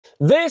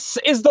This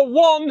is the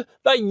one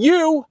that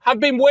you have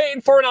been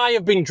waiting for and I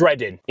have been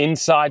dreading.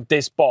 Inside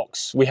this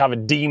box, we have a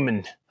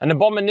demon, an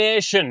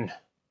abomination,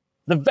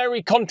 the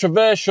very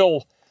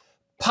controversial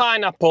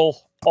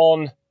pineapple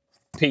on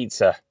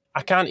pizza.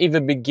 I can't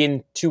even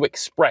begin to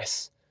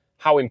express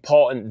how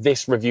important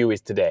this review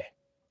is today.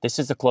 This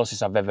is the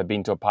closest I've ever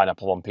been to a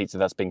pineapple on pizza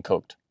that's been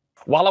cooked.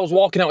 While I was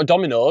walking out of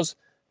Domino's,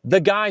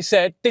 the guy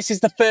said, this is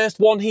the first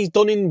one he's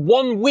done in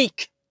 1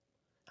 week.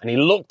 And he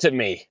looked at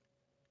me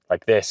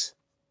like this.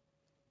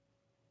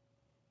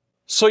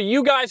 So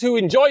you guys who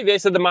enjoy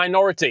this are the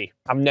minority.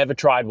 I've never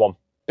tried one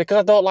because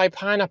I don't like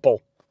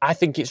pineapple. I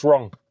think it's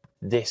wrong.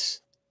 This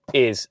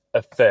is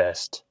a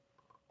first.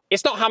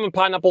 It's not ham and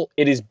pineapple,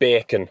 it is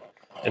bacon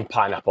and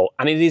pineapple.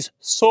 And it is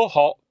so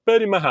hot,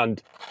 burning my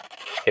hand.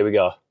 Here we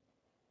go.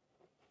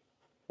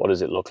 What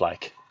does it look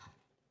like?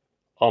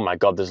 Oh my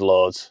God, there's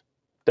loads.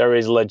 There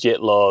is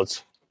legit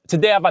loads.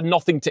 Today I've had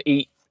nothing to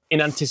eat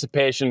in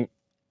anticipation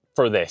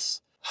for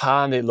this.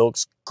 And it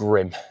looks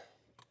grim.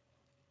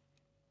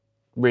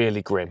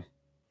 Really grim.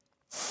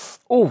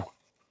 Ooh,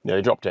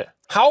 nearly dropped it.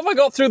 How have I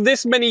got through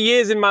this many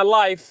years in my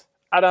life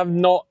and I've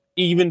not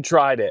even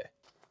tried it?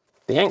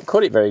 They ain't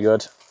cut it very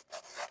good.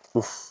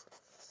 Oof.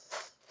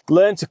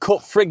 Learn to cut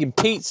friggin'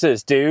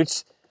 pizzas,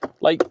 dudes.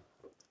 Like,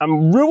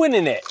 I'm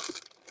ruining it.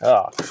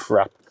 Oh,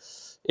 crap.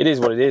 It is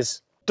what it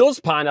is. Does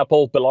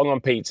pineapple belong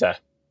on pizza?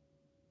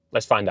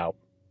 Let's find out.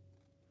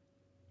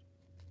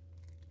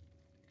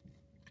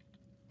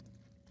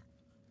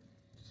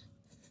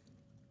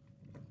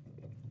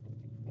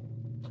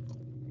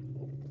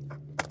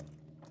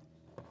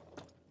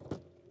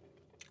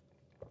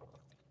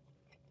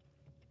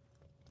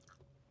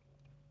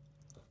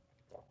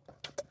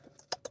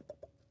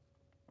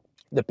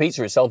 The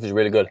pizza itself is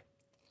really good.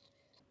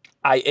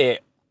 I ate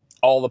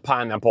all the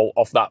pineapple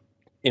off that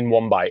in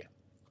one bite.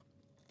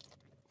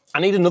 I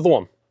need another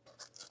one.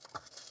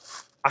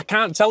 I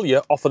can't tell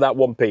you off of that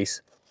one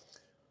piece.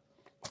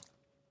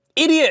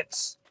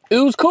 Idiots!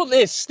 Who's cut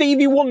this?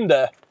 Stevie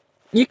Wonder?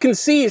 You can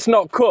see it's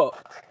not cut.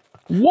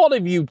 What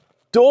have you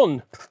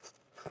done?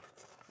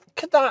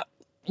 Look at that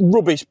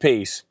rubbish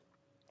piece.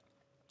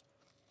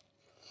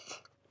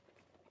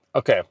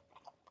 Okay.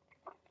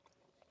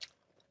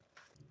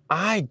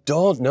 I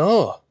don't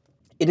know.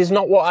 It is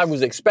not what I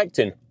was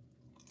expecting.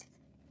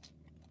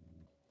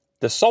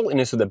 The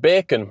saltiness of the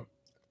bacon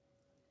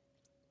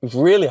is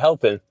really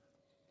helping.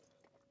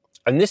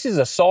 And this is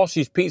the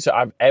sauciest pizza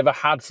I've ever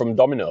had from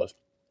Domino's.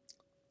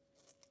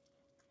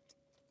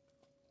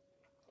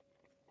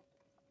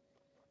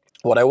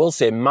 What I will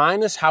say,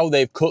 minus how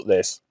they've cut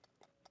this,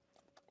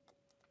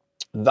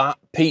 that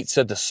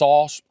pizza, the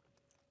sauce,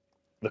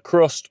 the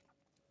crust,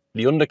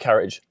 the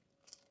undercarriage,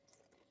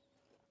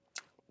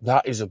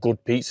 that is a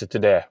good pizza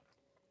today.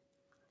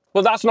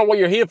 But that's not what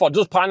you're here for.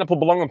 Does pineapple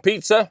belong on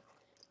pizza?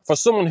 For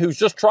someone who's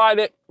just tried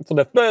it for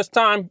the first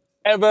time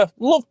ever,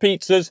 love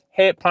pizzas,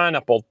 hate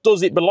pineapple.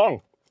 Does it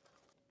belong?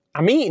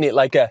 I'm eating it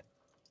like an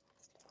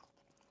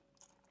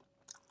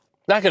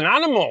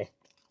animal.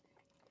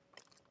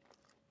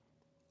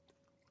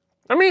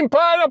 I'm eating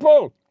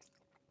pineapple.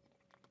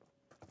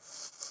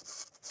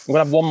 I'm gonna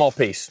have one more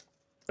piece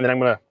and then I'm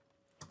gonna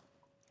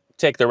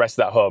take the rest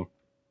of that home.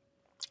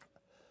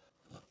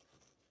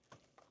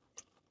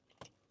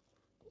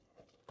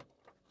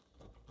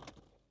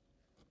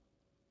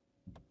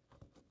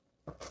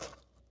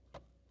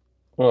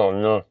 Oh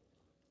no.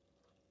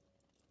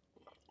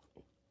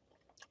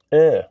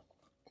 Yeah.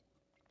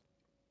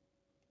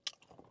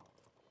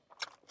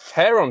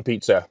 Hair on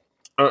pizza.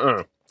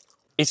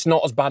 It's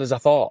not as bad as I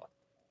thought.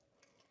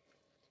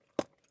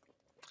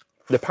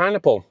 The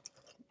pineapple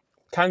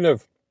kind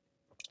of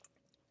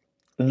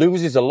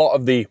loses a lot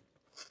of the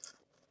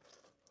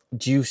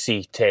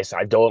juicy taste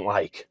I don't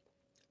like.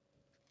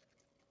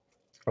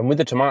 And with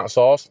the tomato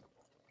sauce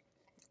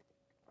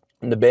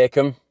and the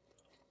bacon,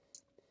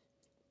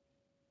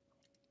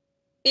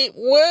 it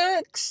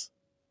works.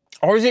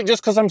 Or is it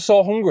just because I'm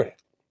so hungry?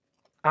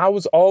 I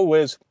was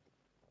always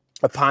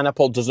a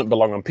pineapple doesn't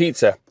belong on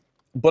pizza,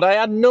 but I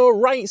had no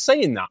right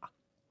saying that.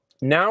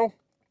 Now,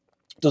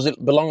 does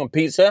it belong on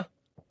pizza?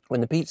 When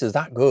the pizza's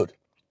that good,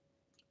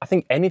 I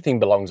think anything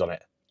belongs on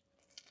it.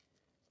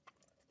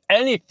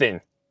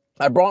 Anything.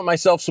 I brought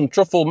myself some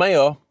truffle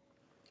mayo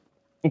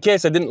in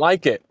case I didn't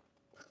like it.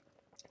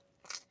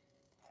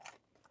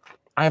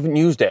 I haven't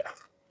used it.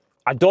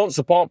 I don't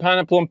support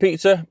pineapple on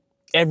pizza.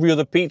 Every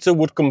other pizza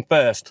would come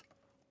first,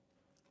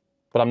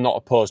 but I'm not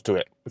opposed to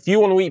it. If you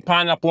want to eat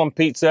pineapple on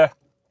pizza,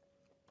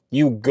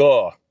 you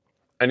go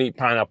and eat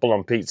pineapple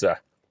on pizza.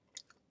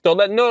 Don't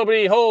let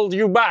nobody hold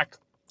you back.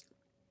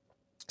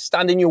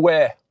 Stand in your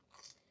way.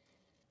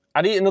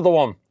 I'd eat another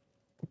one.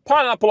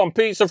 Pineapple on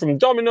pizza from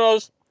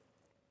Domino's.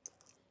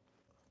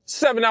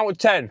 7 out of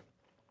 10.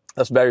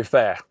 That's very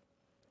fair.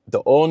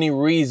 The only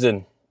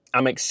reason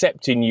I'm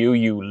accepting you,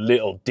 you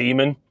little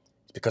demon,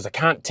 is because I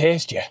can't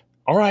taste you.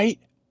 All right?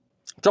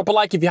 Drop a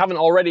like if you haven't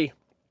already.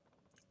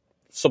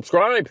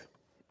 Subscribe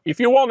if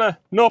you wanna.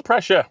 No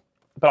pressure.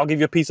 But I'll give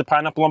you a piece of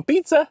pineapple on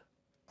pizza.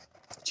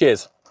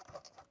 Cheers.